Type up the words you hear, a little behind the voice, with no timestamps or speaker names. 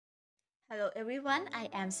Hello everyone, I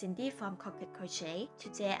am Cindy from Crocket Crochet.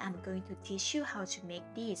 Today I'm going to teach you how to make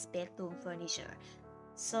this bedroom furniture.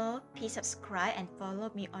 So please subscribe and follow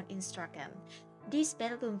me on Instagram. This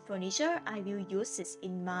bedroom furniture I will use it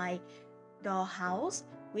in my dollhouse,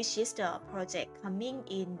 which is the project coming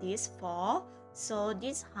in this fall. So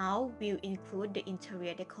this house will include the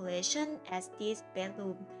interior decoration as this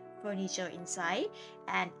bedroom furniture inside,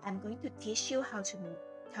 and I'm going to teach you how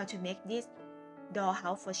to make this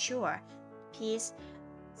dollhouse for sure. Please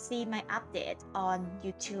see my update on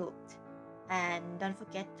YouTube and don't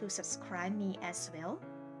forget to subscribe me as well.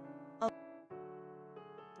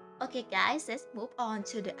 Okay guys, let's move on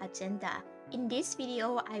to the agenda. In this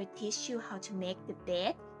video, I will teach you how to make the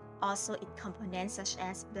bed, also its components such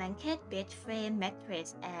as blanket, bed frame,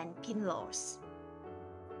 mattress, and pillows.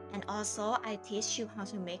 And also, I teach you how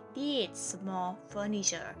to make these small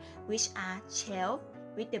furniture, which are shelf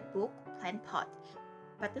with the book, plant pot,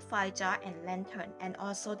 butterfly jar and lantern, and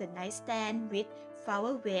also the nightstand with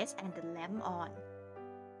flower vase and the lamp on.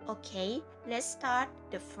 Okay, let's start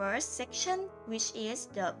the first section, which is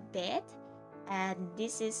the bed. And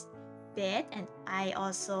this is bed, and I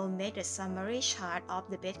also made a summary chart of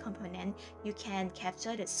the bed component. You can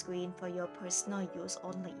capture the screen for your personal use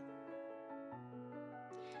only.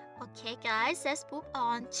 Okay guys, let's move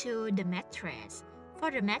on to the mattress. For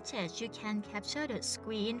the mattress, you can capture the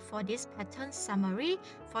screen for this pattern summary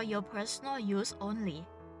for your personal use only.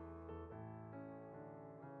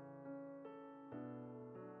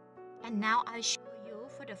 And now I show you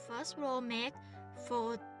for the first row make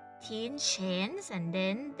 14 chains, and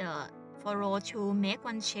then for row 2 make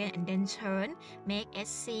 1 chain and then turn, make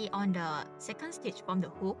SC on the second stitch from the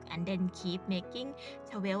hook, and then keep making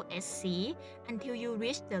 12 SC until you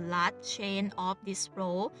reach the last chain of this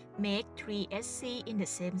row. Make 3 SC in the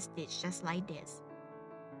same stitch, just like this.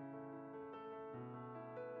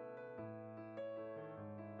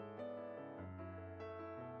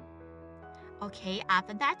 Okay,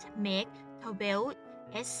 after that, make 12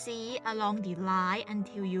 SC along the line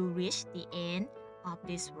until you reach the end of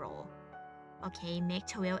this row. Okay, make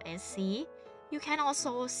 12 SC. You can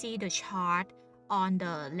also see the chart on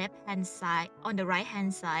the left hand side, on the right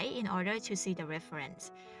hand side, in order to see the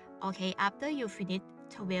reference. Okay, after you finish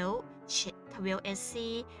 12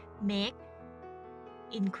 SC, make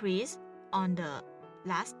increase on the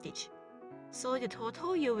last stitch. So the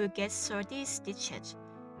total you will get 30 stitches.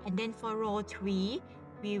 And then for row 3,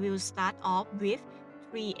 we will start off with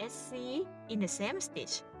 3 SC in the same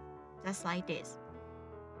stitch, just like this.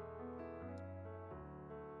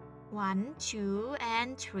 1, 2,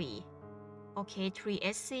 and 3. Okay, 3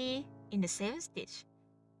 SC in the same stitch.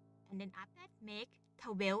 And then after that, make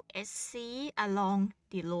 12 SC along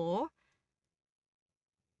the low.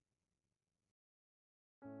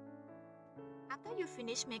 After you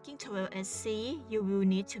finish making 12 SC, you will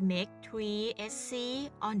need to make 3 SC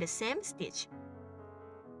on the same stitch.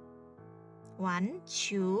 1,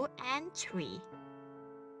 2, and 3.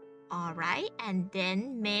 Alright, and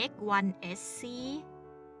then make 1 SC.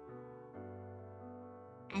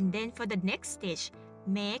 And then for the next stitch,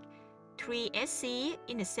 make 3 SC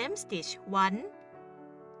in the same stitch. 1,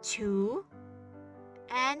 2,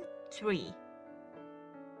 and 3.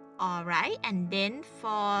 Alright, and then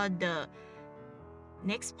for the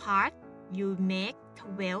next part, you make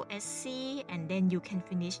 12 SC, and then you can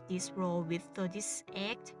finish this row with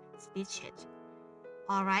 38 stitches.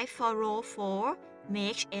 Alright, for row 4,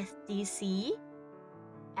 make HDC,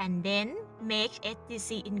 and then make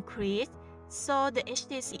HDC increase. So the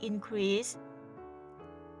HDC increase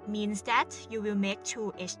means that you will make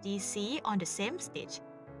 2 HDC on the same stitch.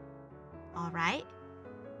 Alright.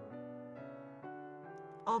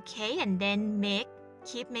 Okay, and then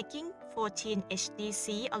keep making 14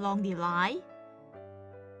 HDC along the line.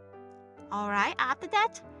 Alright, after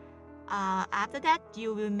that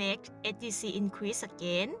you will make HDC increase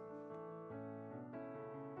again.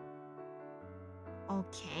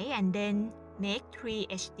 Okay, and then make 3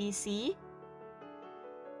 HDC.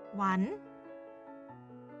 1,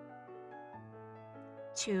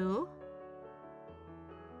 2,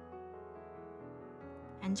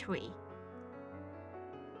 and 3.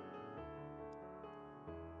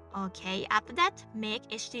 Okay, after that, make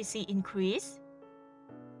HDC increase.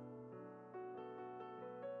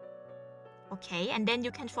 Okay, and then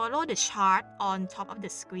you can follow the chart on top of the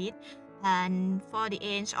screen. And for the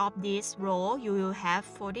end of this row, you will have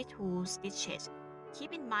 42 stitches.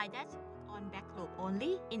 Keep in mind that on back loop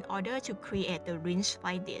only in order to create the rinse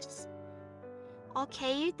like this.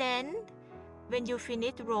 Okay, then when you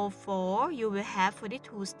finish row 4, you will have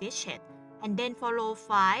 42 stitches. And then for row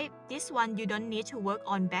 5, this one you don't need to work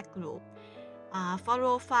on back loop. For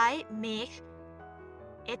row 5, make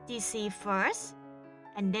HDC first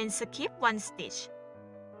and then skip one stitch.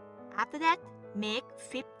 After that, make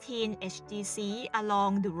 15 HDC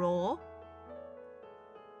along the row.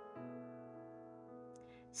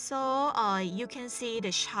 So you can see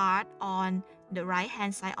the chart on the right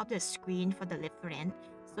hand side of the screen for the reference.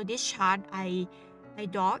 So this chart I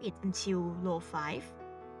draw it until row 5.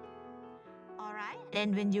 Alright,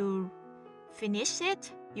 then when you finish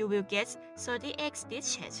it, you will get 38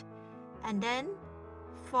 stitches. And then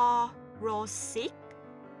for row 6,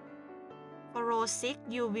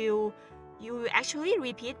 you will actually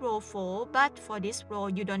repeat row 4, but for this row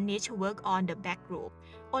you don't need to work on the back loop.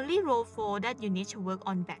 Only row 4 that you need to work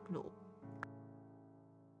on back loop.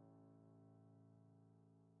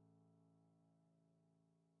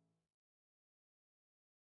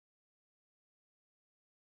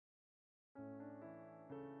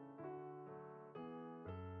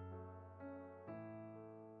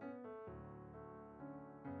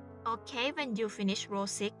 Okay, when you finish row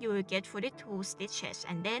 6, you will get 42 stitches.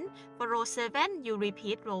 And then for row 7, you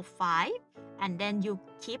repeat row 5. And then you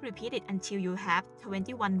keep repeating until you have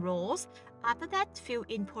 21 rows. After that, fill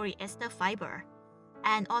in polyester fiber.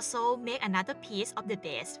 And also make another piece of the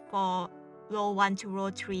base for row 1 to row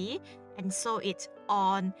 3 and sew it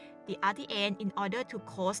on the other end in order to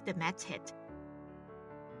close the method.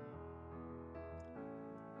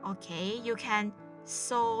 Okay, you can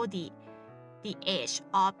sew the edge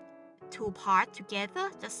of two parts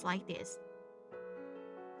together just like this.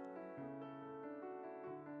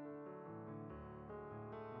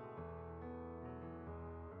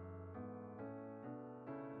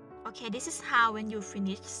 Okay, this is how when you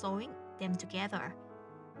finish sewing them together.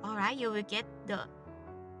 Alright, you will get the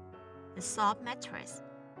soft mattress.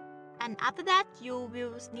 And after that, you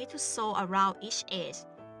will need to sew around each edge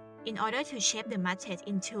in order to shape the mattress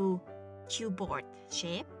into cubeboard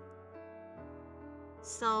shape.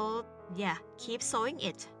 So yeah, keep sewing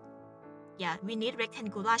it. Yeah, we need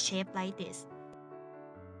rectangular shape like this.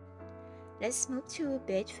 Let's move to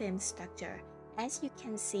bed frame structure. As you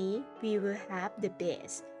can see, we will have the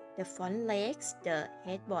base, the front legs, the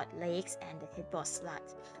headboard legs, and the headboard slat.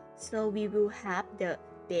 So we will have the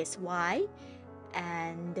base Y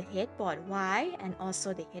and the headboard Y and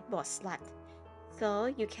also the headboard slat. So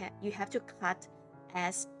you have to cut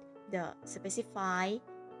as the specified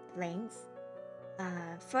length.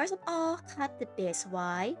 First of all, cut the base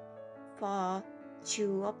Y. For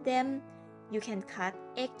two of them, you can cut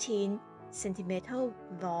 18 centimeters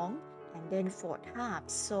long and then fold half.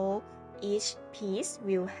 So each piece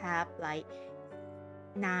will have like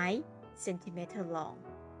 9 centimeters long.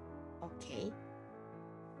 Okay.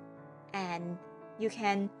 And you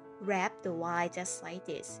can wrap the Y just like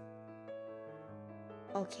this.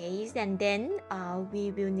 Okay, and then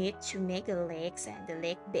we will need to make the legs and the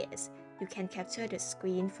leg base. You can capture the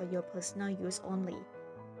screen for your personal use only.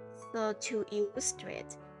 So to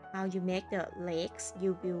illustrate how you make the legs,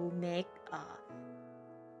 you will make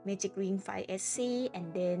magic ring 5SC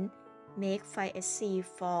and then make 5SC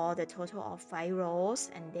for the total of 5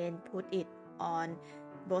 rows and then put it on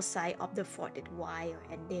both sides of the folded wire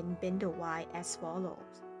and then bend the wire as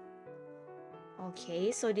follows.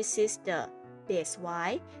 Okay, so this is the base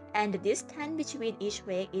Y and the distance between each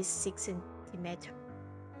leg is 6 centimeters.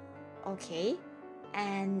 Okay,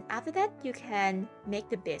 and after that you can make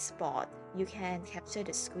the baseboard. You can capture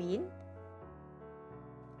the screen.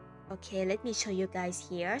 Okay, let me show you guys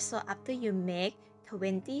here. So after you make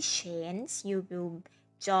 20 chains, you will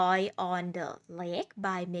join on the leg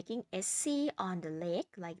by making SC on the leg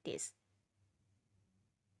like this.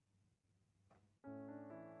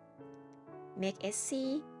 Make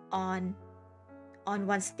SC on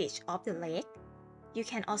one stitch of the leg. You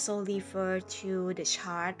can also refer to the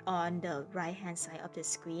chart on the right hand side of the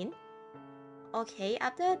screen. Okay,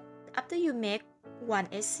 after you make one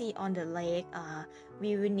SC on the leg,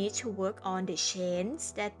 we will need to work on the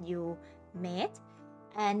chains that you made.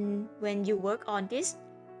 And when you work on this,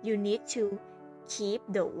 you need to keep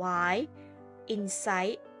the Y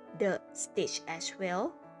inside the stitch as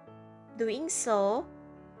well. Doing so,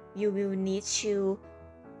 you will need to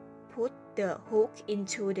put the hook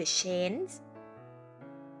into the chains.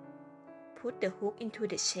 Put the hook into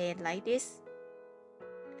the chain like this.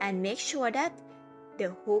 And make sure that the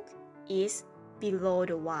hook is below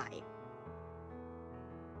the Y.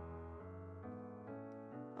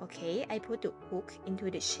 Okay, I put the hook into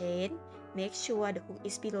the chain. Make sure the hook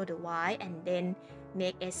is below the Y and then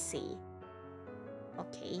make SC.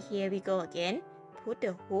 Okay, here we go again. Put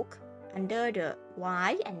the hook under the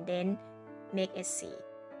Y and then make SC.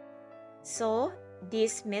 So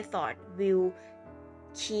this method will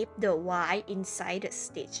keep the Y inside the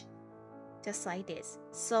stitch, just like this.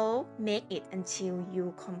 So make it until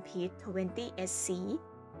you complete 20 SC.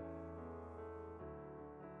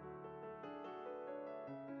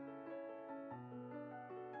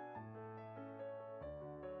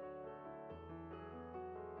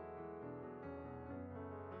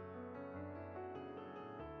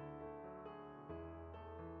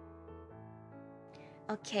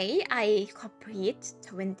 Okay, I complete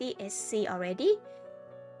 20 SC already.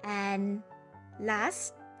 And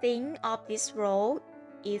last thing of this row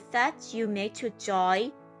is that you make to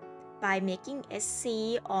join by making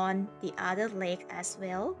SC on the other leg as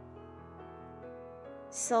well.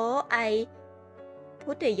 So I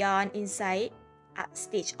put the yarn inside a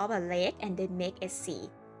stitch of a leg and then make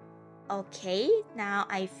SC. Okay, now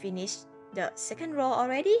I finished the second row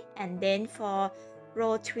already, and then for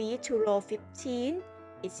row 3 to row 15,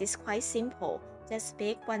 it is quite simple. Just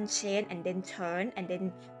make one chain and then turn and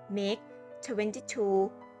then make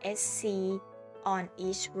 22 SC on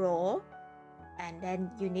each row, and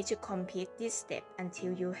then you need to complete this step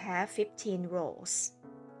until you have 15 rows.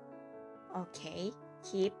 Okay,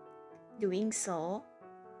 keep doing so.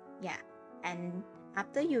 Yeah, and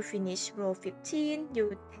after you finish row 15,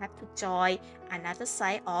 you have to join another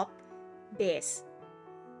side of base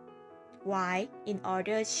Y in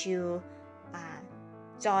order to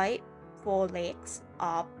join 4 legs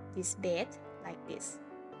of this bed like this.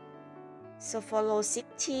 So for row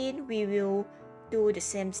 16, we will do the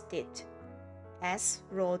same stitch as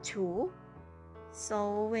row 2.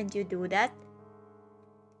 So when you do that,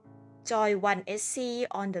 join 1 SC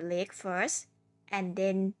on the leg first, and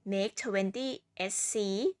then make 20 SC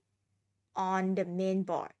on the main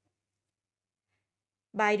board.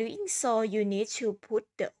 By doing so, you need to put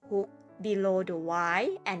the hook below the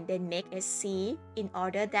Y and then make a C in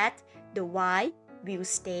order that the Y will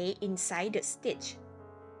stay inside the stitch.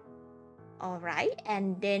 Alright,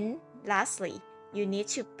 and then lastly, you need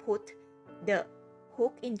to put the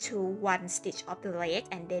hook into one stitch of the leg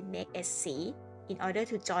and then make a C in order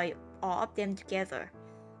to join all of them together.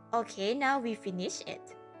 Okay, now we finish it.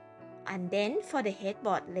 And then for the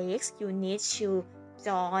headboard legs, you need to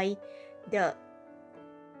join the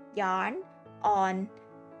yarn on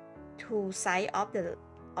two sides of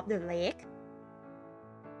the leg.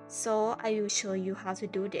 So I will show you how to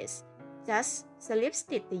do this. Just slip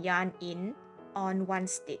stitch the yarn in on one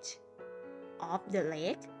stitch of the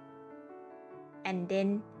leg and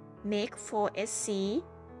then make 4 SC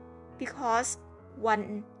because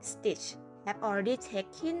one stitch have already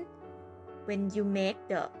taken when you make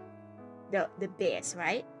the base,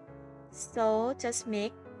 right? So just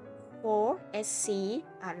make 4 SC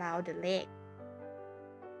around the leg.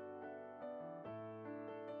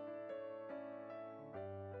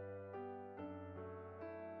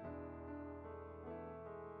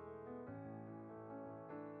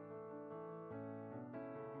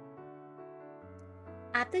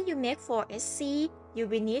 After you make 4 SC, you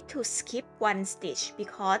will need to skip one stitch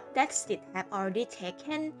because that stitch have already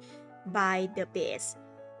taken by the base.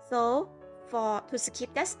 So to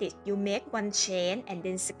skip that stitch, you make one chain and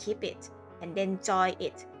then skip it and then join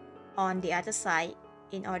it on the other side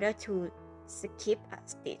in order to skip a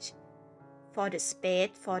stitch for the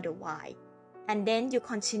space for the Y. And then you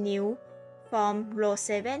continue from row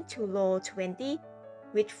 7 to row 20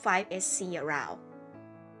 with 5 SC around.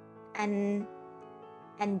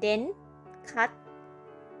 And then cut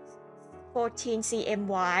 14 cm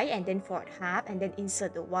Y and then fold half and then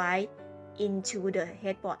insert the Y into the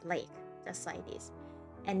headboard leg, just like this.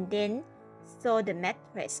 And then sew the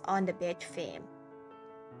mattress on the bed frame.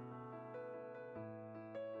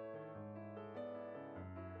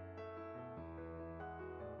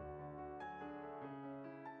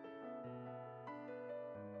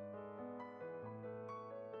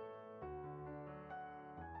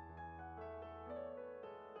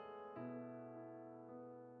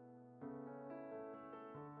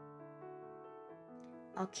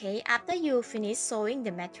 Okay, after you finish sewing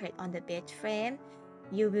the mattress on the bed frame,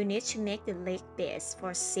 you will need to make the leg base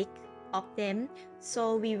for 6 of them.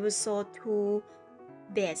 So we will sew 2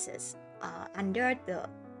 bases under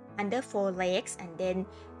 4 legs and then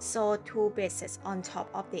sew 2 bases on top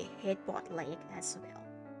of the headboard leg as well.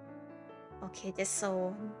 Okay, just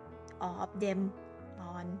sew all of them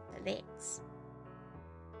on the legs.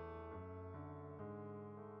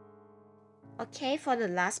 Okay, for the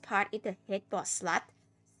last part is the headboard slat.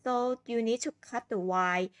 So you need to cut the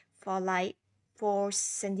Y for like 4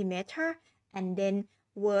 cm and then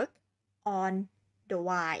work on the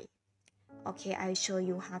Y. Okay, I'll show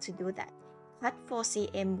you how to do that. Cut 4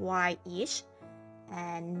 cm Y each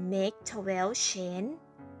and make 12 chain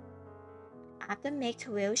after make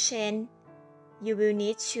 12 chain, you will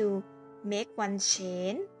need to make 1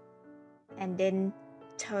 chain and then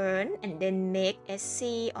turn and then make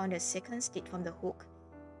SC on the second stitch from the hook.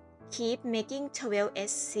 Keep making 12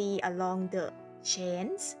 SC along the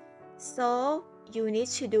chains, so you need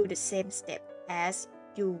to do the same step as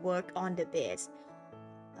you work on the base.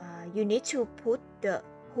 You need to put the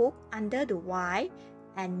hook under the Y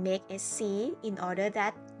and make SC in order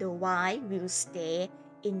that the Y will stay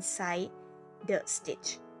inside the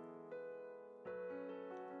stitch.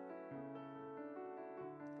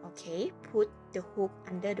 Okay, put the hook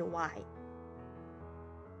under the Y,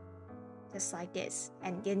 just like this,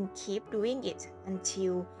 and then keep doing it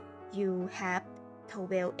until you have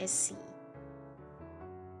 12 SC.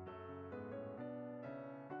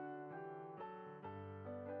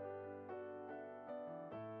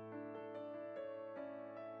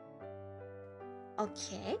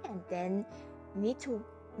 Okay, and then need to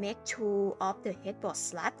make 2 of the headboard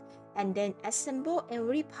slot and then assemble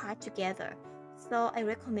every part together. So I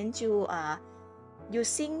recommend you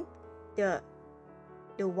using the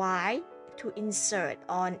Y to insert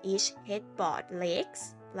on each headboard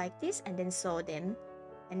legs like this and then sew them.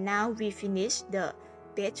 And now we finish the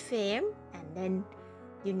bed frame, and then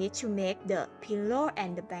you need to make the pillow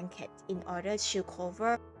and the blanket in order to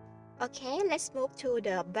cover. Okay, let's move to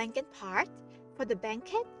the blanket part. For the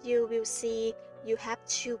blanket, you will see you have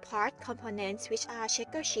 2 part components, which are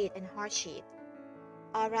checker sheet and heart sheet.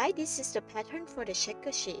 Alright, this is the pattern for the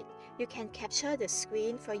checker sheet. You can capture the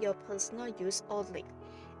screen for your personal use only.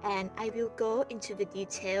 And I will go into the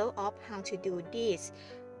detail of how to do this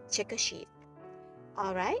checker sheet.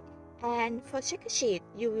 Alright, and for checker sheet,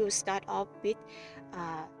 you will start off with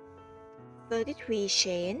 33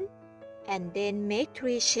 chain, and then make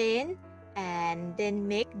 3 chain, and then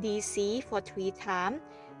make DC for 3 times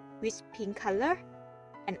with pink color,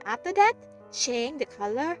 and after that change the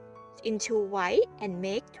color into white and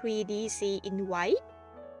make 3 DC in white.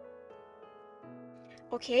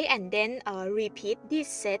 Okay, and then repeat this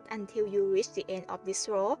set until you reach the end of this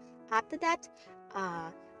row. After that,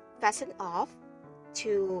 fasten off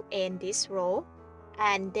to end this row,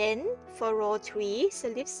 and then for row 3,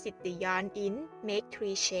 slip stitch the yarn in, make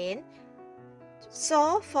 3 chain.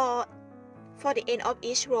 So for the end of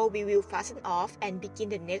each row, we will fasten off and begin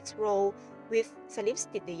the next row with slip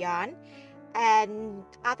stitch the yarn. And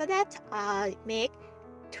after that, make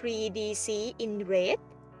 3 DC in red.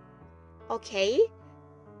 Okay,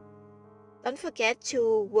 don't forget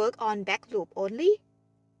to work on back loop only.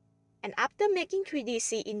 And after making 3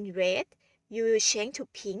 DC in red, you will change to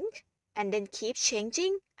pink and then keep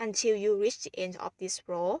changing until you reach the end of this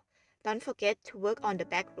row. Don't forget to work on the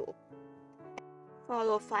back loop. For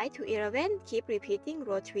row 5 to 11, keep repeating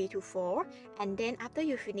row 3 to 4, and then after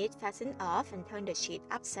you finish, fasten off and turn the sheet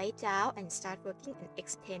upside down and start working an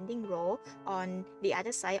extending row on the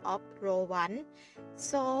other side of row 1.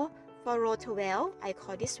 So for row 12, I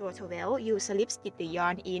call this row 12, you slip stitch the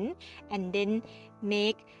yarn in and then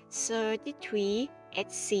make 33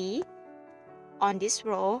 SC on this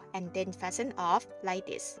row and then fasten off like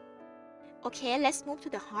this. Okay, let's move to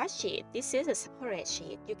the heart sheet. This is a separate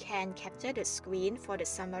sheet. You can capture the screen for the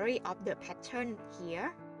summary of the pattern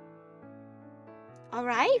here.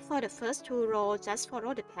 Alright, for the first 2 rows, just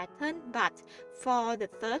follow the pattern, but for the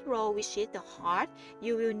third row, which is the heart,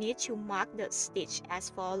 you will need to mark the stitch as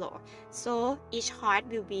follows. So each heart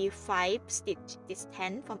will be 5 stitch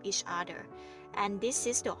distance from each other. And this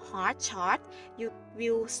is the heart chart. You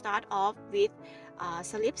will start off with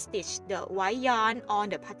slip stitch the white yarn on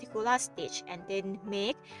the particular stitch and then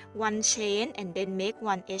make 1 chain and then make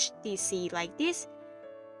 1 HDC like this,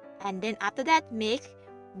 and then after that make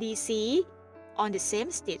DC on the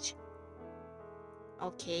same stitch.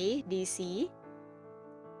 Okay, DC.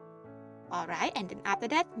 Alright, and then after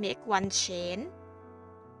that make 1 chain.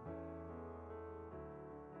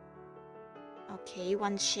 Okay,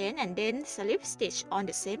 1 chain and then slip stitch on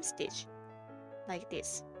the same stitch like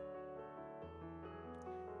this.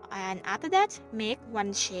 And after that make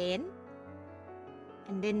 1 chain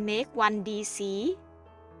and then make 1 DC,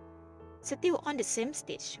 still on the same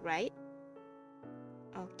stitch, right?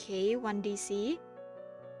 Okay, 1 DC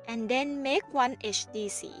and then make 1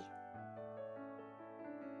 HDC.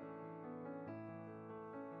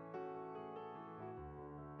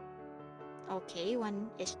 Okay, 1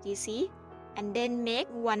 HDC and then make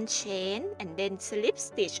 1 chain and then slip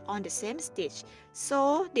stitch on the same stitch.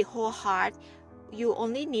 So the whole heart, you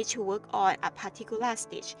only need to work on a particular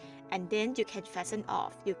stitch and then you can fasten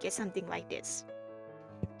off. You get something like this.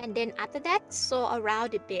 And then after that, sew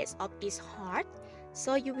around the base of each heart.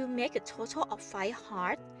 So you will make a total of 5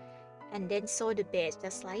 hearts and then sew the base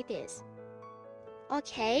just like this.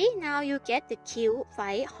 Okay, now you get the cute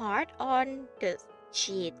white heart on the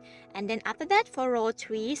sheet. And then after that, for row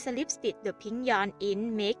 3, slip stitch the pink yarn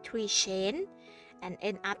in, make 3 chain. And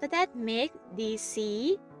then after that, make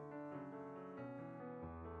DC.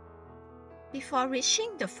 Before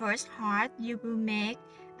reaching the first heart, you will make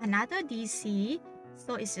another DC.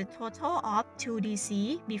 So it's a total of 2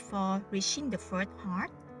 DC before reaching the first heart.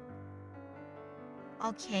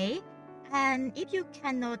 Okay, and if you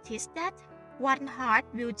can notice that one heart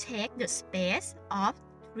will take the space of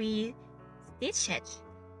 3 stitches.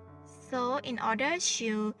 So in order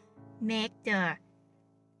to make the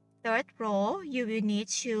third row, you will need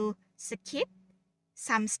to skip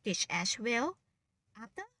some stitch as well.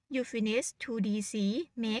 After you finish 2 DC,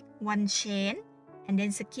 make 1 chain and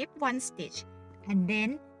then skip 1 stitch and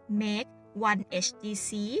then make 1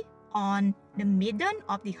 HDC on the middle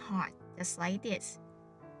of the heart, just like this.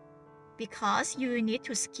 Because you will need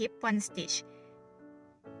to skip 1 stitch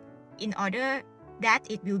in order that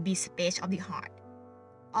it will be space of the heart.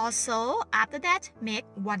 Also, after that, make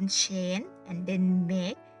 1 chain and then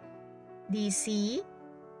make DC.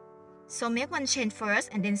 So make 1 chain first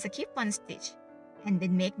and then skip 1 stitch and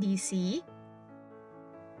then make DC.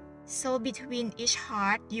 So between each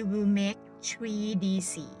heart, you will make 3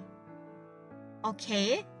 DC.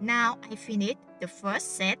 Okay, now I finished the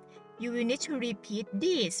first set. You will need to repeat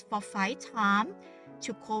this for 5 times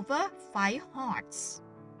to cover 5 hearts.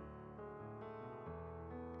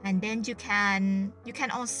 And then you can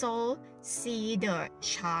also see the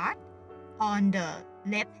chart on the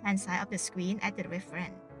left hand side of the screen as the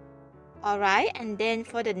reference. Alright, and then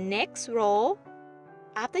for the next row,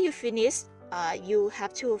 after you finish, you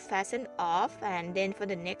have to fasten off, and then for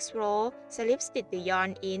the next row, slip stitch the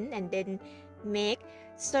yarn in and then make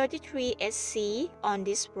 33 SC on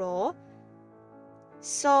this row.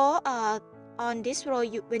 So on this row,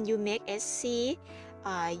 when you make SC,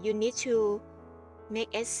 you need to make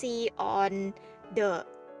SC on the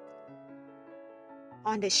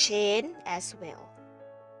chain as well.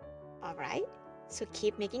 Alright, so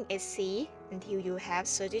keep making SC until you have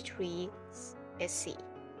 33 SC.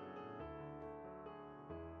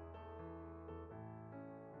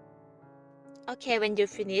 Okay, when you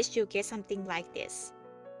finish, you get something like this.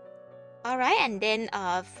 Alright, and then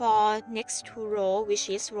for next 2 rows, which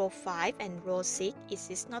is row 5 and row 6, it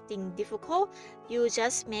is nothing difficult. You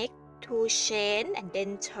just make 2 chain and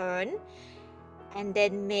then turn and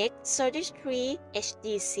then make 33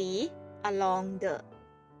 HDC along the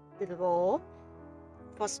row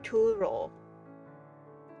for 2 rows.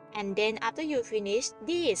 And then after you finish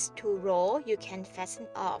these 2 rows, you can fasten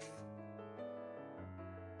off.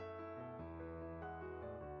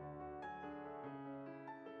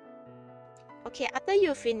 Okay, after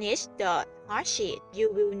you finish the heart sheet,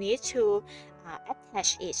 you will need to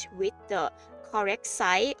attach it with the correct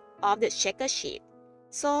side of the checker sheet.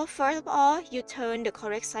 So first of all, you turn the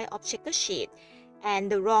correct side of checker sheet and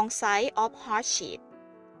the wrong side of heart sheet,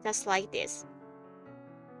 just like this.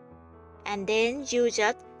 And then you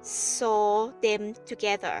just sew them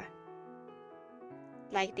together,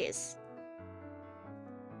 like this.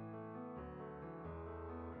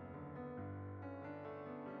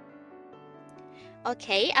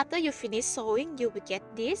 Okay, after you finish sewing, you will get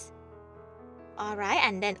this. Alright,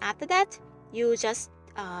 and then after that, you just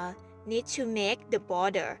need to make the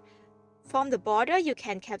border. From the border, you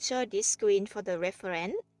can capture this screen for the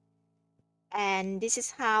reference. And this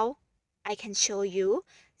is how I can show you.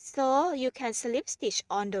 So you can slip stitch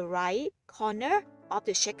on the right corner of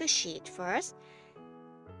the checker sheet first.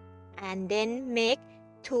 And then make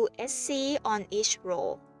 2 SC on each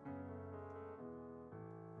row.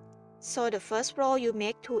 So the first row, you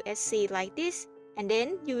make 2 SC like this. And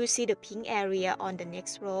then you will see the pink area on the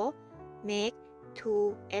next row. Make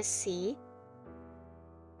 2 SC.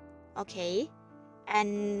 Okay.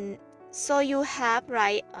 And so you have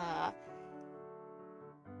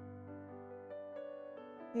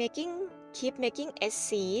keep making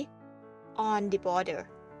SC on the border.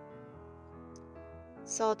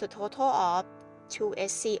 So the total of 2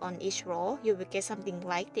 SC on each row, you will get something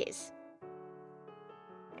like this.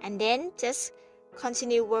 And then just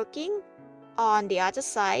continue working on the other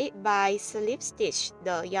side by slip stitch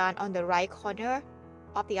the yarn on the right corner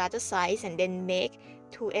of the other side and then make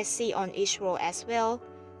 2 SC on each row as well.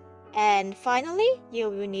 And finally, you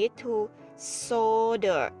will need to fold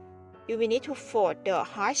the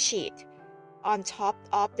heart sheet on top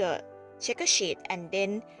of the checker sheet and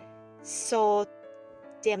then sew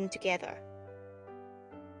them together.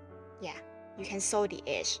 Yeah, you can sew the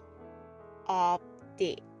edge of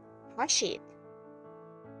the heart sheet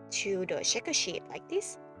to the checker sheet like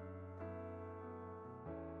this.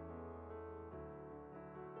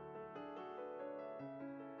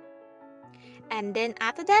 And then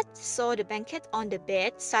after that, sew the blanket on the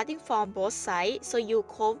bed starting from both sides. So you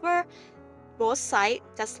cover both sides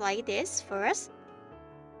just like this first.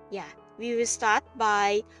 Yeah, we will start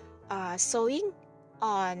by sewing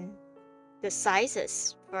on the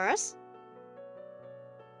sizes first.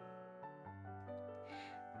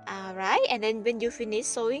 Alright, and then when you finish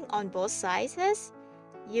sewing on both sizes,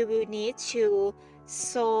 you will need to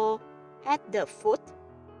sew at the foot.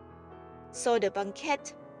 Sew the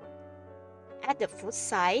blanket at the foot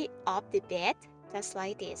side of the bed, just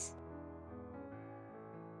like this.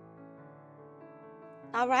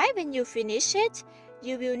 Alright, when you finish it,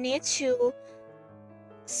 you will need to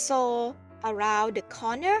sew around the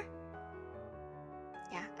corner.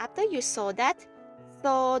 Yeah, after you sew that,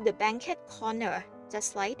 sew the blanket corner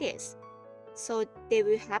just like this. So they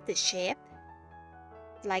will have the shape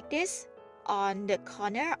like this on the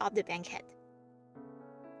corner of the blanket.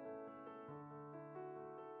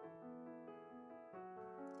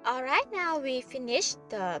 Alright, now we finished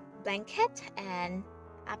the blanket, and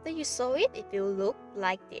after you sew it, it will look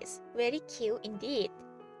like this. Very cute indeed.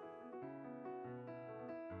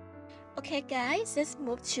 Okay guys, let's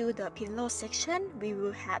move to the pillow section. We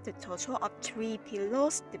will have the total of 3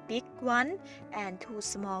 pillows, the big one and 2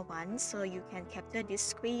 small ones, so you can capture this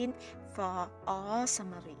screen for all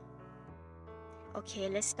summary. Okay,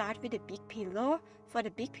 let's start with the big pillow. For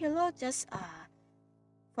the big pillow, just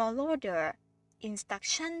follow the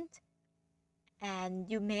instructions and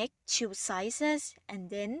you make 2 sizes and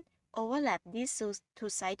then overlap these 2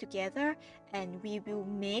 sides together, and we will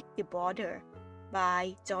make the border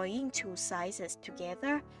by joining 2 sizes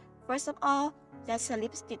together. First of all, just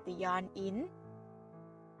slip stitch the yarn in,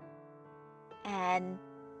 and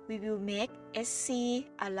we will make SC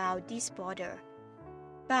around this border,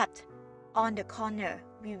 but on the corner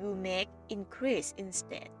we will make increase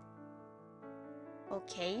instead.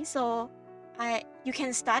 Okay, so you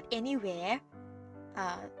can start anywhere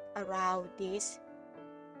around this,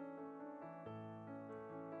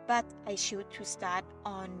 but I choose to start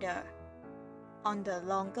on the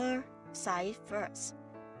longer side first.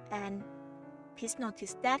 And please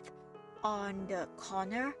notice that on the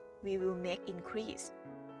corner we will make increase,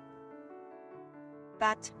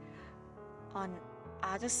 but on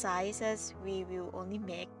other sizes we will only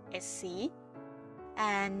make SC.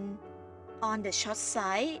 And on the short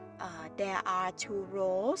side there are 2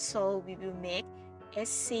 rows, so we will make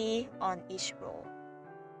SC on each row.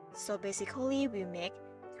 So basically we make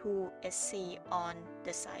 2 SC on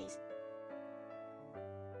the sides,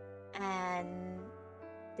 and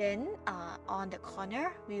then on the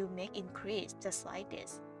corner we will make increase just like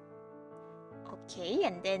this. Okay,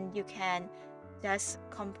 and then you can just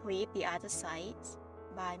complete the other sides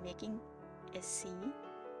by making SC.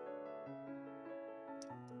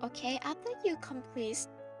 Okay, after you complete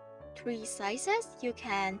 3 sizes, you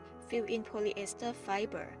can fill in polyester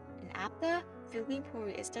fiber, and after filling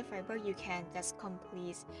polyester fiber you can just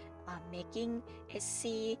complete making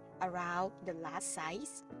SC around the last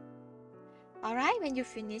size. Alright, when you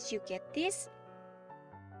finish you get this.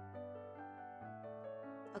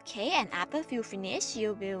 Okay, and after you finish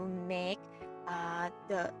you will make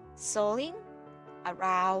the sewing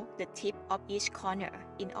around the tip of each corner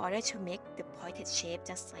in order to make the pointed shape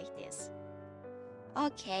just like this.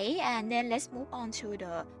 Okay, and then let's move on to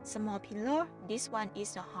the small pillow. This one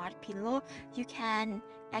is the hard pillow. You can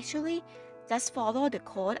actually just follow the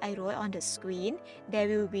code I wrote on the screen. There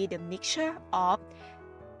will be the mixture of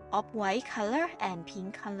white color and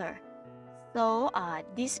pink color. So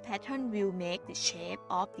this pattern will make the shape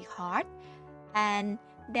of the heart, and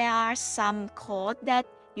there are some code that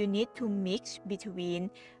you need to mix between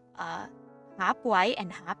half white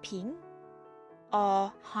and half pink,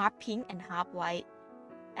 or half pink and half white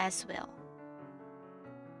as well.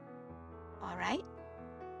 Alright,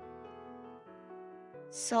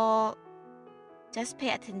 so just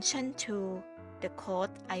pay attention to the code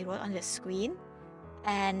I wrote on the screen,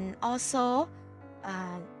 and also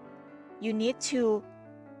you need to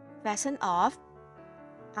fasten off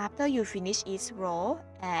after you finish each row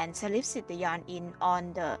and slip stitch the yarn in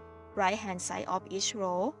on the right hand side of each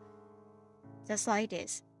row just like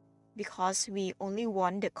this, because we only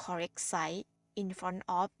want the correct side in front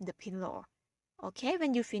of the pillow. Okay,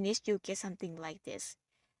 when you finish you get something like this.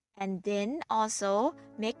 And then also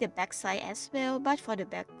make the back side as well, but for the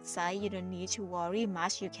back side you don't need to worry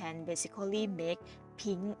much. You can basically make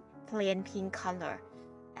pink, plain pink color,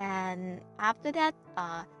 and after that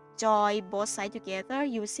join both sides together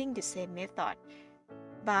using the same method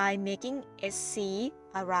by making SC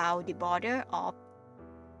around the border of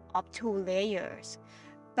 2 layers.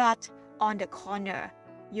 But on the corner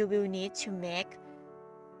you will need to make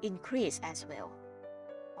increase as well.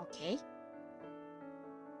 Okay.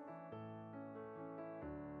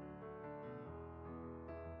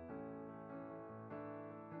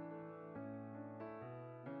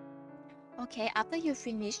 Okay, after you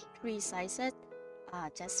finish 3 sizes,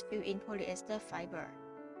 just fill in polyester fiber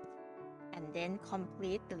and then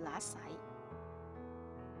complete the last side.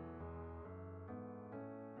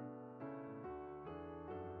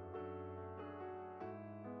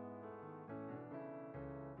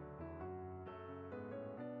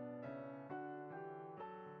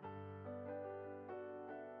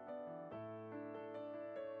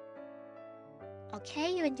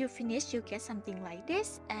 Okay, when you finish, you get something like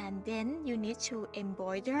this, and then you need to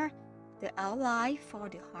embroider the outline for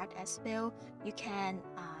the heart as well. You can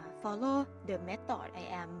follow the method I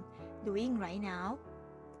am doing right now.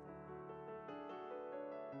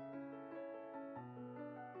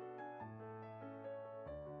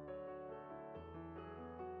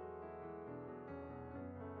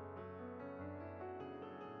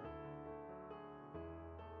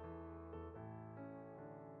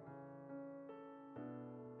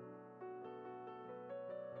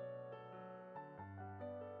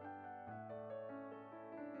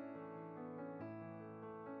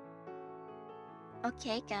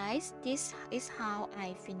 Okay guys, this is how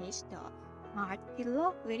I finished the heart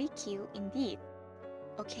pillow. Very cute indeed.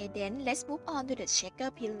 Okay, then let's move on to the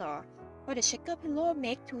checker pillow. For the checker pillow,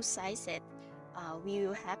 make 2 sizes. We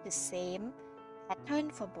will have the same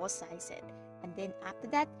pattern for both sizes, and then after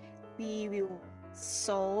that we will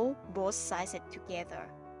sew both sizes together.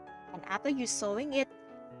 And after you sewing it,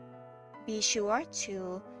 be sure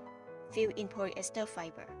to fill in polyester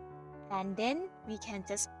fiber, and then we can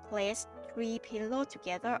just place 3 pillows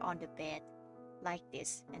together on the bed like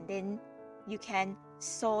this, and then you can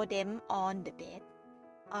sew them on the bed.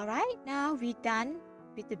 Alright, now we're done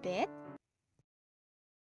with the bed.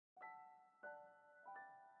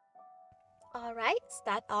 Alright,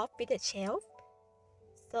 start off with the shelf.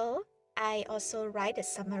 So I also write a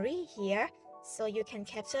summary here, so you can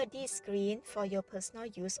capture this screen for your personal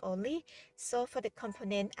use only. So for the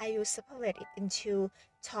component, I will separate it into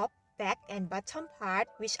top, back and bottom part,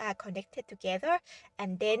 which are connected together,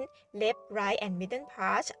 and then left, right and middle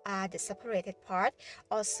part are the separated part.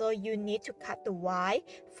 Also, you need to cut the Y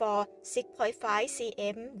for 6.5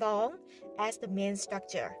 cm long as the main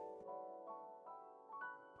structure.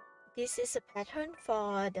 This is a pattern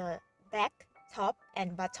for the back, top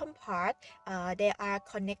and bottom part. They are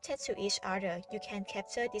connected to each other. You can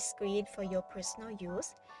capture this screen for your personal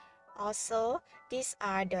use. Also, these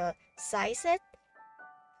are the sizes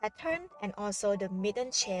pattern and also the middle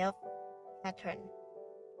shelf pattern.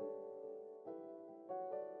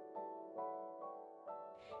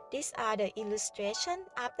 These are the illustration.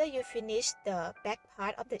 After you finish the back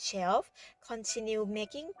part of the shelf, continue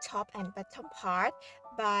making top and bottom part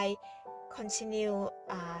by continue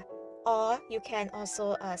or you can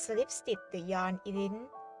also slip stitch the yarn in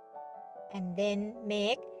and then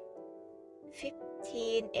make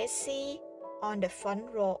 15 SC on the front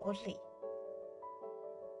row only.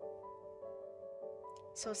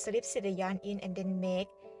 So slip stitch the yarn in and then make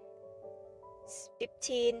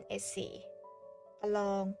 15 SC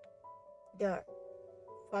along the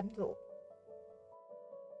front loop.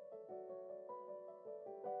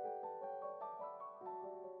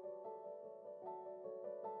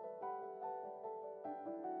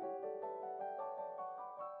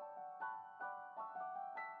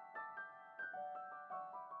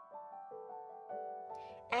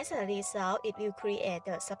 As a result, it will create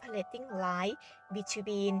the separating line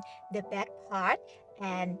between the back part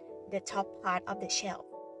and the top part of the shelf,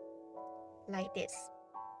 like this.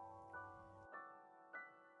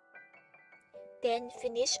 Then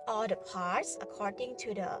finish all the parts according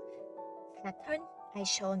to the pattern I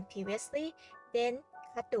shown previously. Then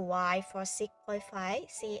cut the Y for 6.5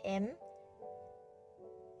 cm.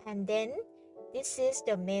 And then this is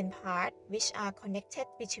the main part, which are connected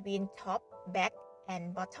between top, back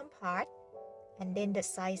and bottom part, and then the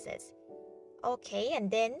sizes. Okay, and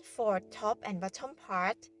then for top and bottom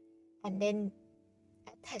part, and then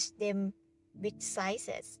attach them with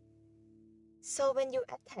sizes. So when you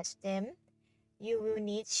attach them, you will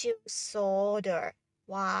need to sew the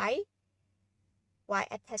Y while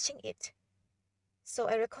attaching it. So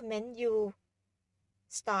I recommend you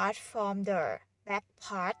start from the back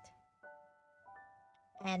part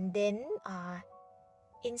and then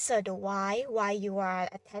insert the Y while you are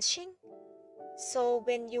attaching. So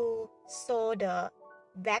when you sew the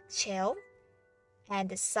back shelf and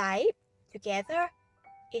the side together,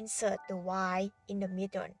 insert the Y in the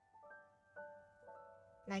middle,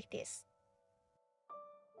 like this.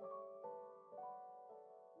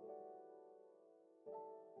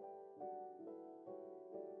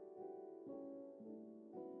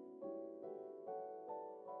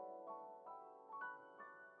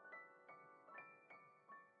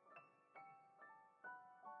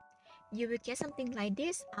 you will get something like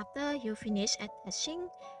this after you finish attaching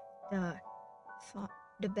the for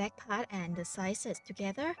the back part and the sizes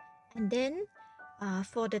together, and then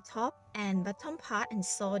for the top and bottom part and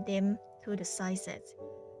sew them to the sizes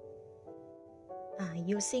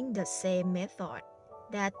using the same method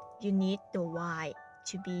that you need the Y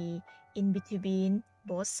to be in between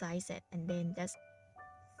both sizes, and then just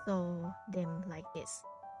sew them like this.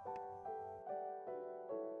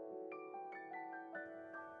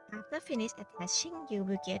 After finish attaching, you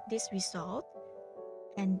will get this result,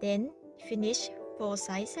 and then finish 4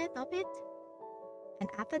 sizes of it. And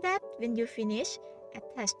after that, when you finish,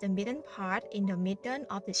 attach the middle part in the middle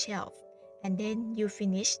of the shelf, and then you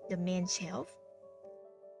finish the main shelf.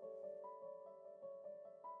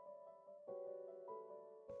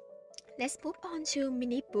 Let's move on to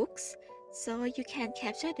mini books. So you can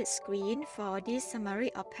capture the screen for this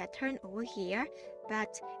summary of pattern over here,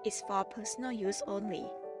 but it's for personal use only.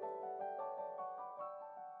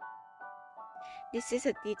 This is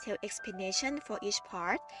a detailed explanation for each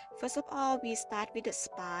part. First of all, we start with the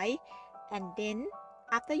spine, and then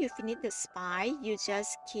after you finish the spine, you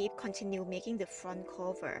just continue making the front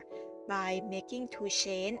cover by making 2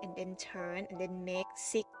 chain and then turn and then make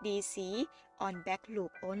 6 DC on back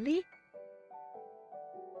loop only.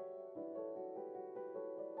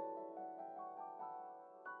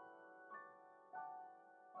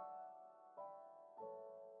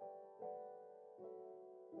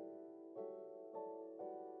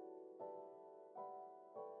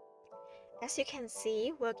 As you can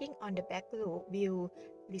see, working on the back loop will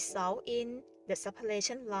result in the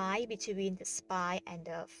separation line between the spine and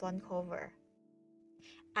the front cover.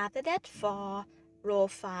 After that, for row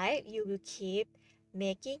 5, you will keep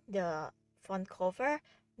making the front cover,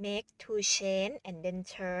 make 2 chain and then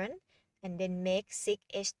turn, and then make 6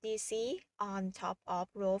 HDC on top of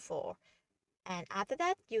row 4. And after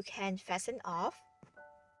that, you can fasten off.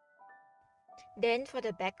 Then for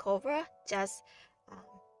the back cover, just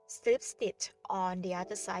slip stitch on the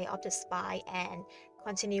other side of the spine and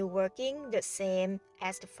continue working the same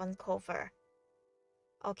as the front cover.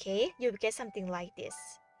 Okay, you will get something like this.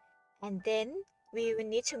 And then we will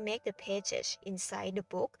need to make the pages inside the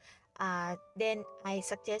book. Then I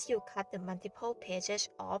suggest you cut the multiple pages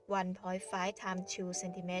of 1.5 times 2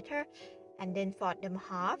 centimeter and then fold them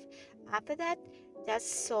half. After that,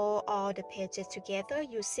 just sew all the pages together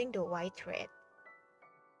using the white thread.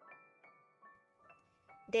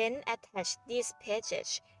 Then attach these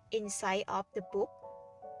pages inside of the book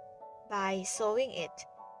by sewing it.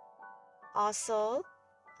 Also,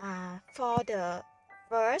 for the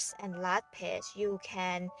first and last page, you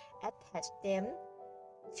can attach them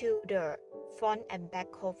to the front and back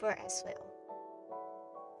cover as well.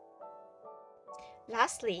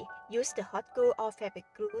 Lastly, use the hot glue or fabric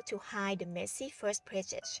glue to hide the messy first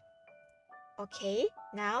pages. Okay,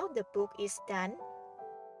 now the book is done.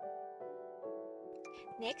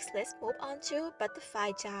 Next, let's move on to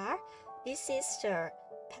butterfly jar. This is the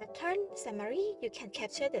pattern summary. You can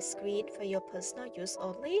capture the screen for your personal use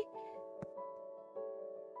only.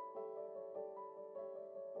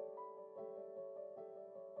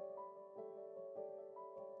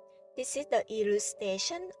 This is the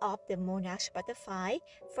illustration of the monarch butterfly.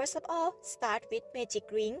 First of all, start with magic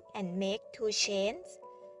ring and make 2 chains.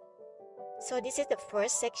 So this is the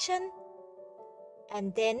first section.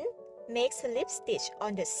 And then make slip stitch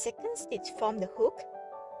on the second stitch from the hook.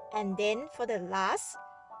 And then for the last,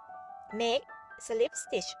 make slip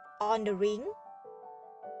stitch on the ring.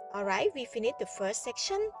 Alright, we finished the first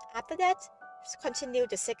section. After that, continue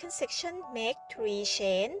the second section, make 3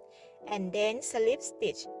 chain and then slip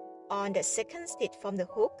stitch on the second stitch from the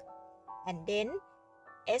hook, and then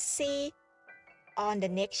SC on the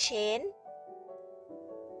next chain,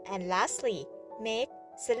 and lastly make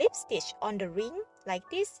slip stitch on the ring like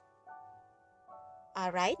this.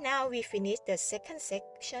 Alright, now we finished the second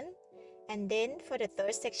section, and then for the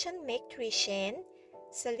third section make 3 chain,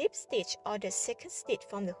 slip stitch on the second stitch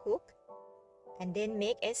from the hook, and then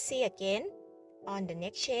make SC again on the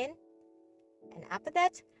next chain, and after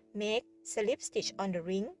that make slip stitch on the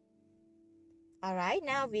ring. Alright,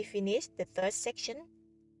 now we finished the third section,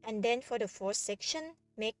 and then for the fourth section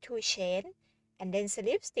make 2 chain and then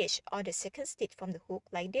slip stitch on the second stitch from the hook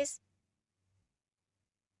like this.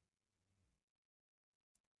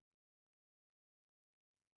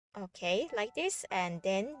 Okay, like this, and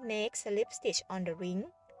then make slip stitch on the ring.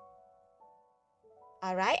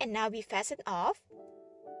 Alright, and now we fasten off.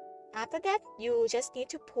 After that, you just need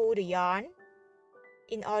to pull the yarn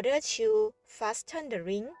in order to fasten the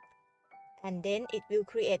ring, and then it will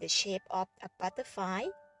create the shape of a butterfly,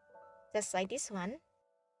 just like this one.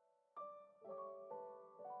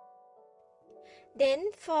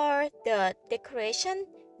 Then for the decoration,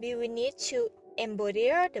 we will need to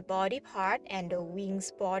embroider the body part and the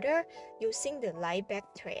wings border using the light back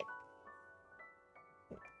thread.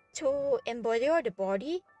 To embroider the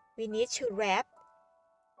body, we need to wrap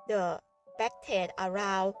the back thread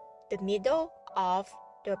around the middle of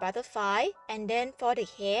the butterfly, and then for the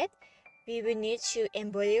head, we will need to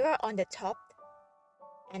embroider on the top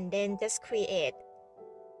and then just create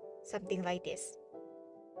something like this.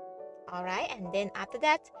 Alright, and then after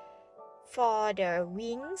that, for the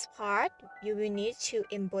wings part, you will need to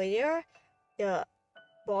embroider the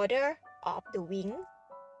border of the wing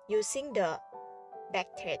using the back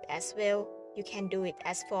thread as well. You can do it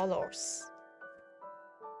as follows.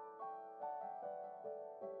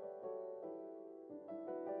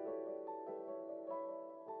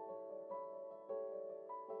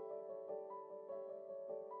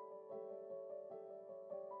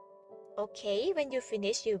 Okay, when you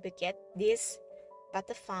finish, you will get this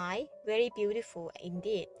butterfly, very beautiful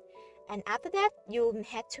indeed. And after that, you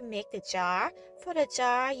had to make the jar. For the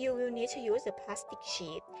jar, you will need to use a plastic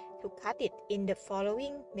sheet to cut it in the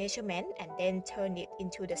following measurement and then turn it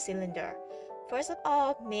into the cylinder. First of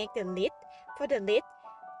all, make the lid. For the lid,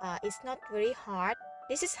 it's not very hard.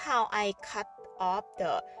 This is how I cut off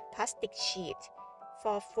the plastic sheet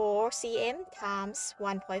for 4 cm times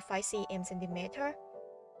 1.5 cm centimeter.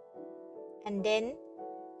 And then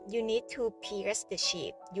you need to pierce the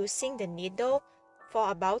sheet using the needle for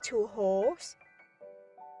about 2 holes.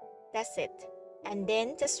 That's it. And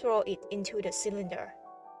then just roll it into the cylinder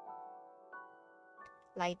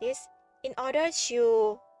like this. In order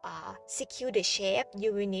to secure the shape,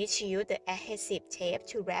 you will need to use the adhesive tape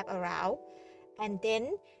to wrap around, and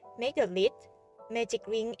then make the lid, magic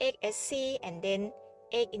ring egg SC, and then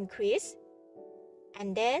egg increase,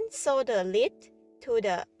 and then sew the lid to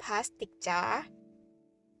the plastic jar.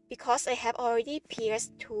 Because I have already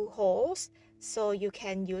pierced 2 holes, so you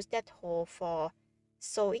can use that hole for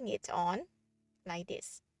sewing it on like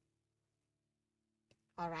this.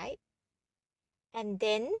 Alright, and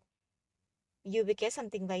then you will get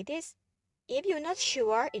something like this. If you're not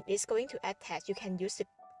sure it is going to attach, you can use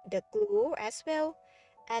the glue as well,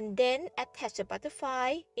 and then attach the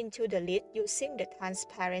butterfly into the lid using the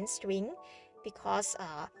transparent string, because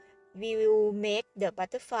we will make the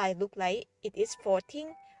butterfly look like it is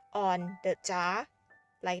floating on the jar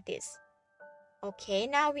like this. Okay,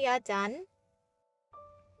 now we are done.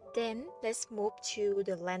 Then let's move to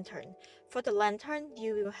the lantern. For the lantern,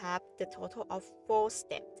 you will have the total of 4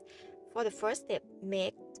 steps. For the first step,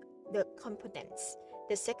 make the components.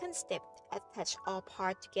 The second step, attach all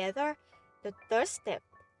parts together. The third step,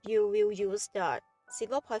 you will use the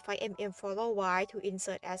 0.5 mm follow wire to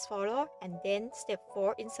insert as follow, and then step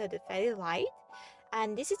 4, insert the fairy light.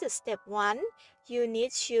 And this is the step 1. You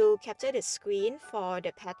need to capture the screen for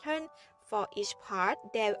the pattern. For each part,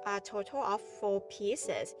 there are a total of 4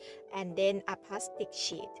 pieces and then a plastic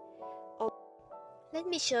sheet. Let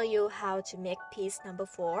me show you how to make piece number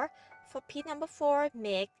 4. For piece number 4,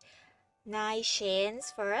 make 9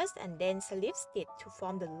 chains first and then slip stitch to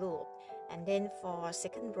form the loop. And then for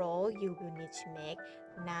second row, you will need to make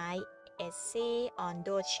 9 SC on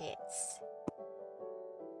those chains.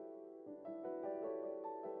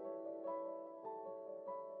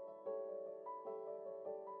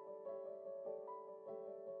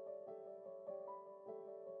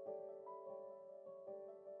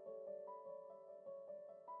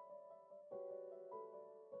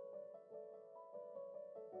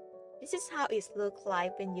 This is how it looks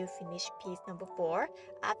like when you finish piece number 4.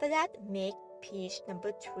 After that, make piece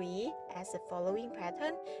number 3 as the following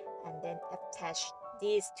pattern and then attach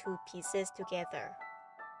these 2 pieces together.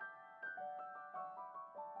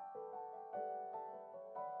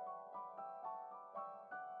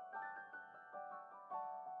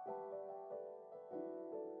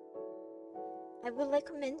 I would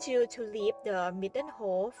recommend you to leave the middle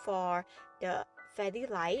hole for the fairy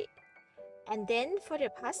light. And then for the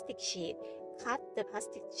plastic sheet, cut the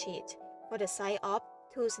plastic sheet for the size of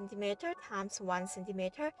 2 cm times 1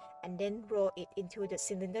 cm and then roll it into the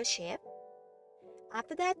cylinder shape.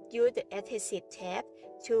 After that, use the adhesive tape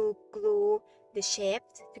to glue the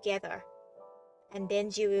shapes together. And then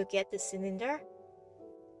you will get the cylinder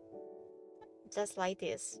just like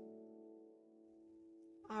this.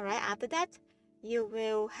 Alright, after that, you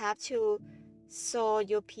will have to sew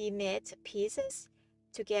your pre-made pieces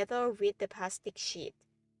together with the plastic sheet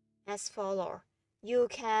as follows. You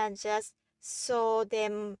can just sew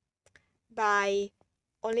them by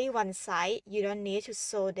only one side. You don't need to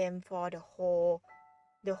sew them for the whole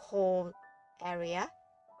area.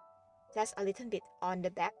 Just a little bit on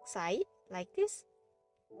the back side like this.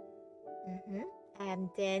 and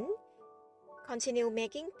then continue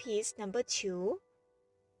making piece number 2,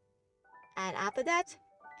 and after that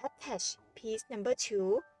attach piece number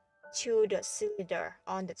 2 to the cylinder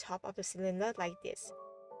on the top of the cylinder like this.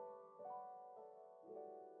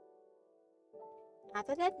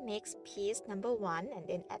 After that, make piece number 1 and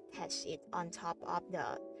then attach it on top of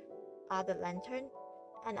the lantern.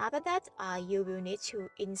 And after that, you will need to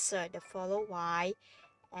insert the follow Y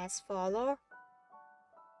as follow.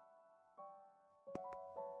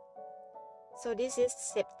 So this is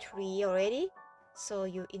step 3 already. So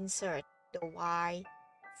you insert the Y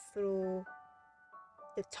through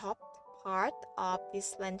the top part of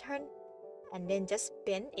this lantern and then just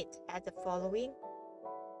bend it as the following.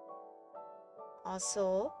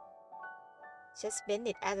 Also, just bend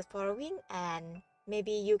it as the following, and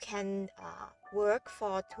maybe you can work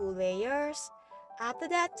for 2 layers. After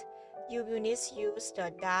that, you will need to use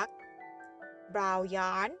the dark brown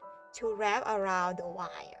yarn to wrap around the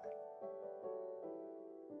wire.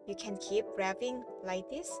 You can keep wrapping like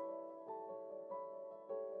this.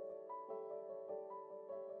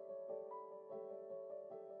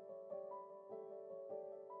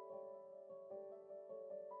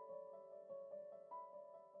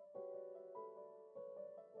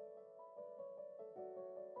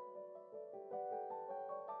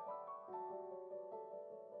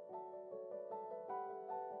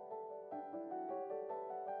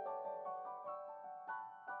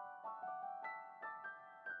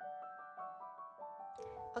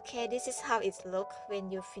 Okay, this is how it looks when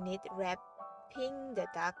you finish wrapping the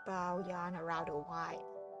dark brown yarn around the wire.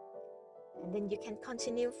 And then you can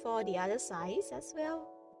continue for the other side as well.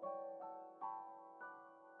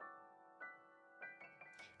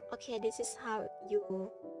 Okay, this is how you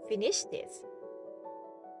finish this.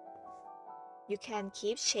 You can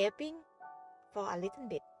keep shaping for a little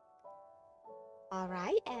bit.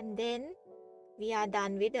 Alright, and then we are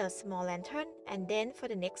done with the small lantern, and then for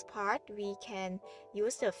the next part we can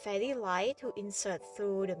use the fairy light to insert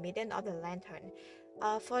through the middle of the lantern.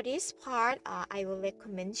 For this part, I will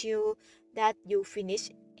recommend you that you finish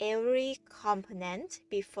every component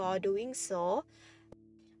before doing so.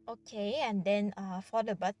 Okay, and then for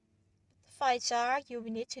the butterfly jar, you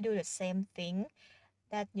will need to do the same thing,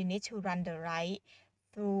 that you need to run the light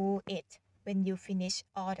through it when you finish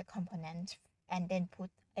all the components, and then put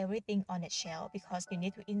everything on the shell, because you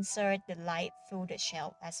need to insert the light through the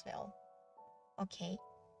shell as well. Okay.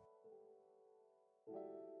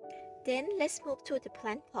 Then let's move to the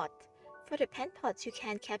plant pot. For the plant pot, you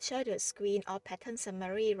can capture the screen or pattern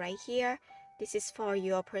summary right here. This is for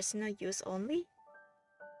your personal use only.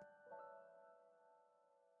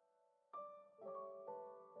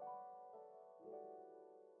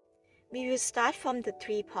 We will start from the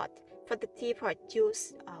tree pot. For the tree pot,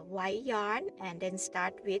 use white yarn and then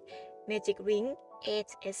start with magic ring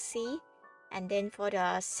 8SC. And then for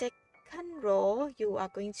the second row, you are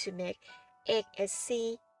going to make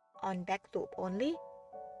 8SC on back loop only.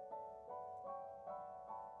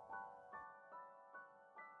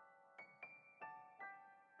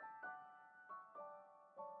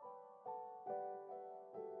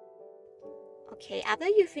 Okay, after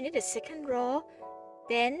you finish the second row,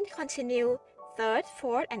 then continue third,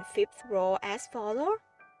 fourth, and fifth row as follows.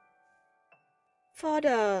 For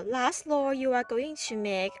the last row, you are going to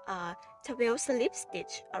make a 12 slip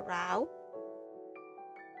stitch around.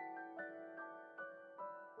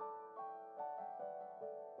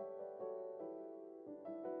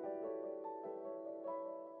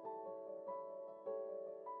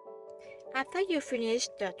 After you finish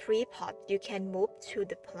the tree pot, you can move to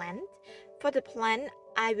the plant. For the plant,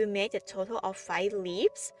 I will make a total of 5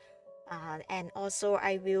 leaves, and also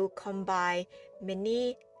I will combine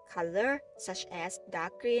many colors such as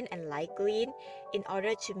dark green and light green in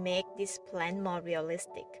order to make this plant more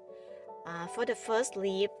realistic. For the first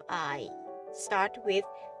leaf, I start with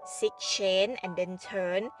 6 chain and then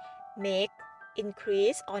turn, make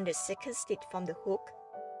increase on the second stitch from the hook,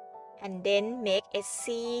 and then make a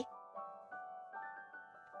C.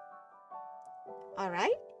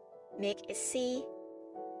 Alright, make a C,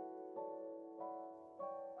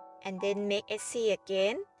 and then make a C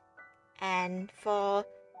again. And for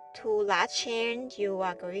 2 last chain, you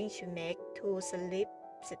are going to make 2 slip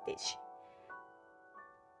stitch.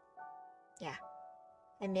 Yeah,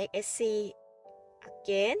 I make a C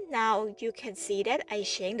again. Now you can see that I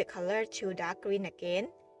change the color to dark green again,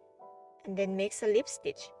 and then make slip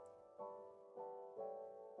stitch,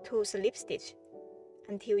 2 slip stitch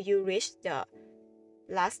until you reach the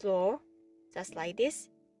last row, just like this.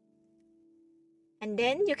 And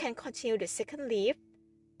then you can continue the second leaf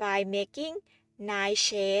by making 9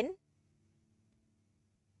 chain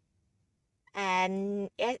And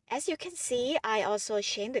as you can see, I also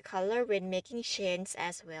change the color when making chains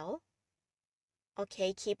as well.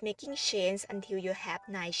 Okay, keep making chains until you have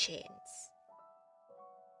 9 chains.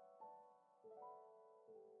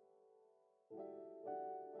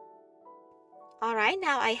 Alright,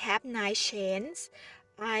 now I have 9 chains.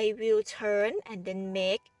 I will turn and then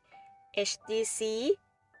make HDC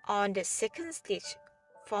on the second stitch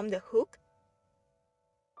from the hook.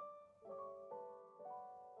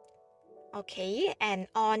 Okay, and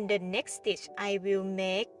on the next stitch I will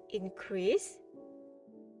make increase.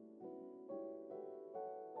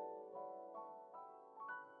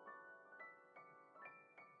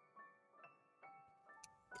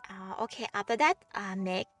 Okay, after that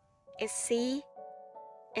make SC,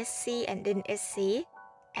 SC and then SC,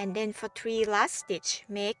 and then for 3 last stitch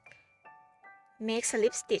make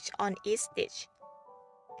slip stitch on each stitch,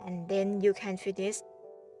 and then you can finish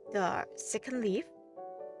the second leaf.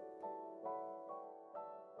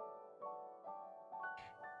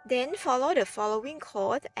 Then follow the following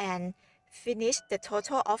code and finish the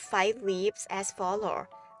total of 5 leaves as follows.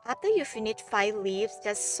 After you finish 5 leaves,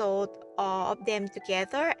 just sew all of them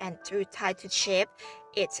together and try to shape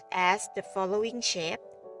it as the following shape.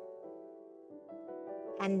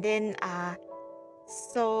 And then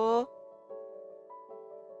sew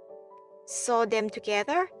them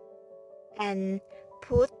together and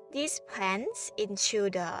put these plants into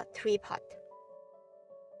the tree pot.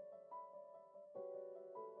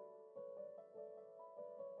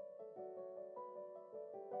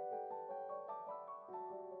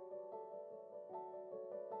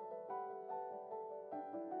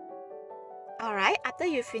 Alright, after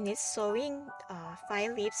you finish sewing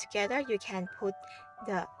 5 leaves together, you can put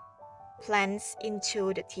the plants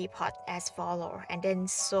into the teapot as follows and then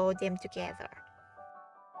sew them together.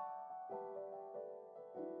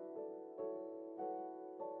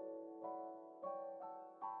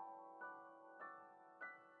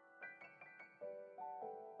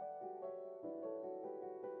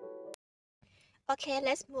 Okay,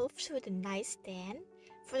 let's move to the nightstand.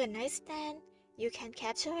 For the nightstand, you can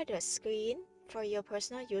capture the screen for your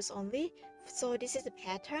personal use only. So this is the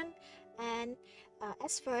pattern, and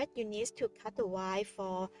as first you need to cut the wire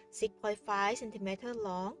for 6.5 centimeter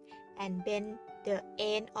long and bend the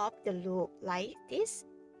end of the loop like this.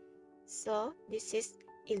 So this is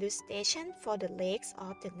illustration for the legs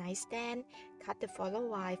of the nightstand. Cut the follow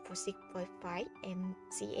wire for 6.5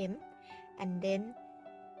 cm and then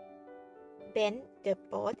bend the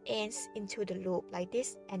both ends into the loop like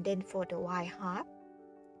this, and then for the wire half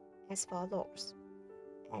as follows.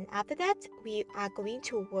 And after that, we are going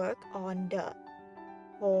to work on the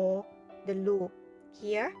loop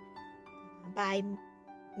here by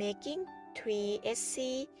making 3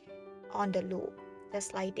 SC on the loop,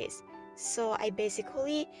 just like this. So I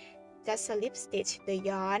basically just slip stitch the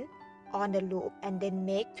yarn on the loop and then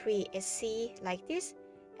make 3 SC like this.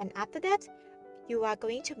 And after that, you are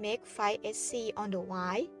going to make 5 SC on the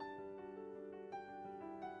Y.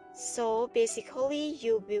 So basically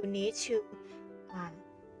you will need to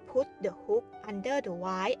put the hook under the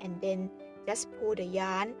Y and then just pull the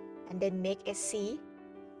yarn and then make SC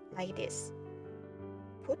like this.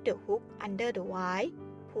 Put the hook under the Y,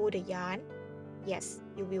 pull the yarn. Yes,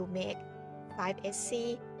 you will make 5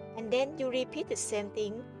 SC, and then you repeat the same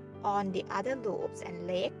thing on the other loops and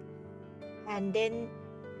leg. And then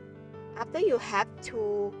after you have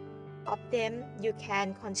 2 of them, you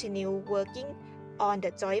can continue working on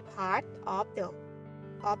the joint part of the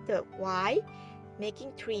Y,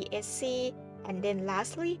 making 3 SC, and then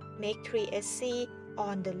lastly make 3 SC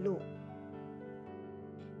on the loop.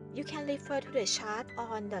 You can refer to the chart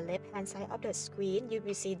on the left hand side of the screen. You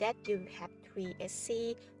will see that you have 3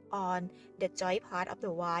 SC on the joint part of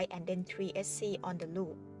the Y and then 3 SC on the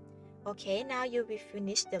loop. Okay, now you will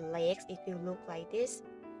finish the legs. It will look like this.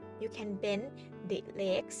 You can bend the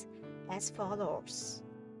legs as follows.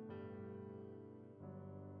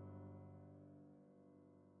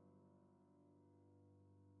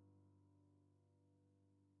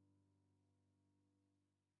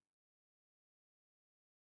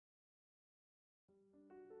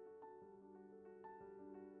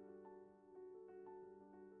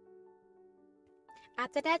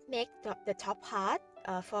 After that, make the top part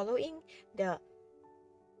following the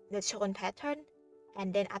shown pattern,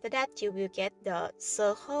 and then after that you will get the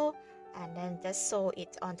circle and then just sew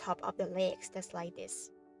it on top of the legs, just like this.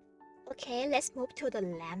 Okay, let's move to the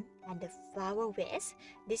lamp and the flower vase.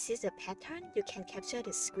 This is the pattern. You can capture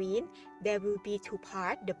the screen. There will be 2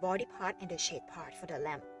 parts, the body part and the shade part for the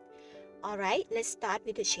lamp. Alright, let's start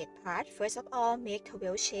with the shade part. First of all, make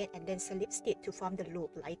 12 shade and then slip stitch to form the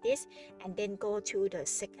loop like this. And then go to the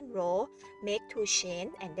second row, make 2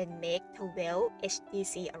 chain and then make 12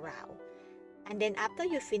 HDC around. And then after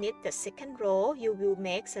you finish the second row, you will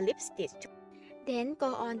make slip stitch. Then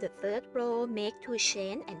go on the third row, make 2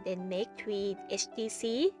 chain and then make 3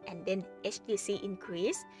 HDC and then HDC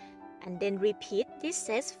increase. And then repeat this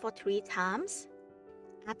set for 3 times.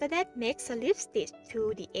 After that, make slip stitch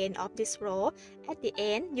to the end of this row. At the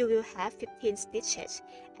end, you will have 15 stitches.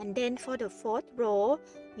 And then for the fourth row,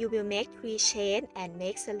 you will make 3 chain and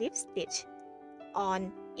make slip stitch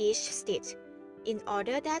on each stitch in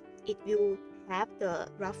order that it will have the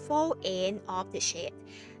ruffle end of the shade.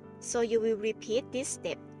 So you will repeat this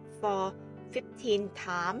step for 15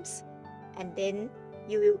 times and then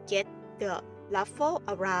you will get the ruffle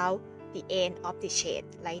around the end of the shade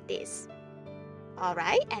like this.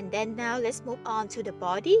 Alright, and then now let's move on to the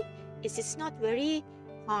body. It is not very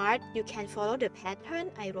hard. You can follow the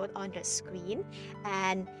pattern I wrote on the screen,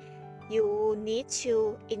 and you need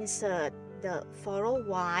to insert the follow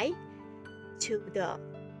Y to the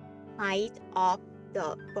height of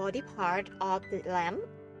the body part of the lamp,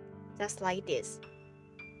 just like this.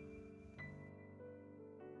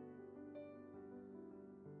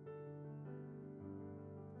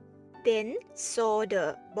 Then sew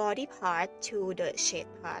the body part to the shade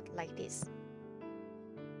part like this.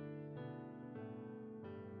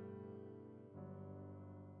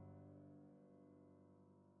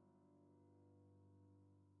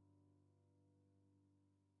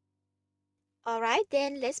 Alright,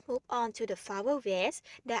 then let's move on to the flower vase.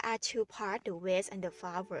 There are 2 parts, the vase and the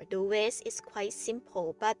flower. The vase is quite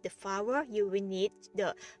simple, but the flower you will need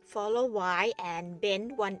the follow Y and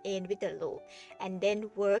bend one end with the loop, and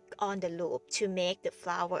then work on the loop to make the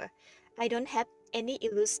flower. I don't have any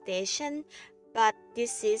illustration, but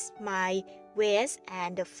this is my vase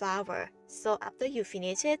and the flower. So after you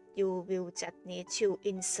finish it, you will just need to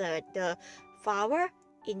insert the flower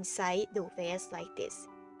inside the vase like this.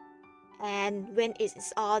 And when it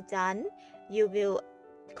is all done, you will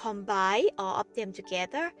combine all of them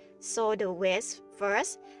together. Sew the vase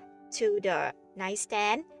first to the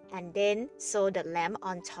nightstand and then sew the lamp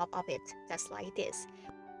on top of it, just like this.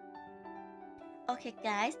 Okay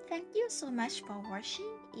guys, thank you so much for watching.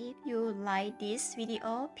 If you like this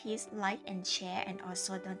video, please like and share, and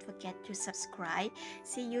also don't forget to subscribe.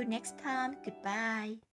 See you next time. Goodbye.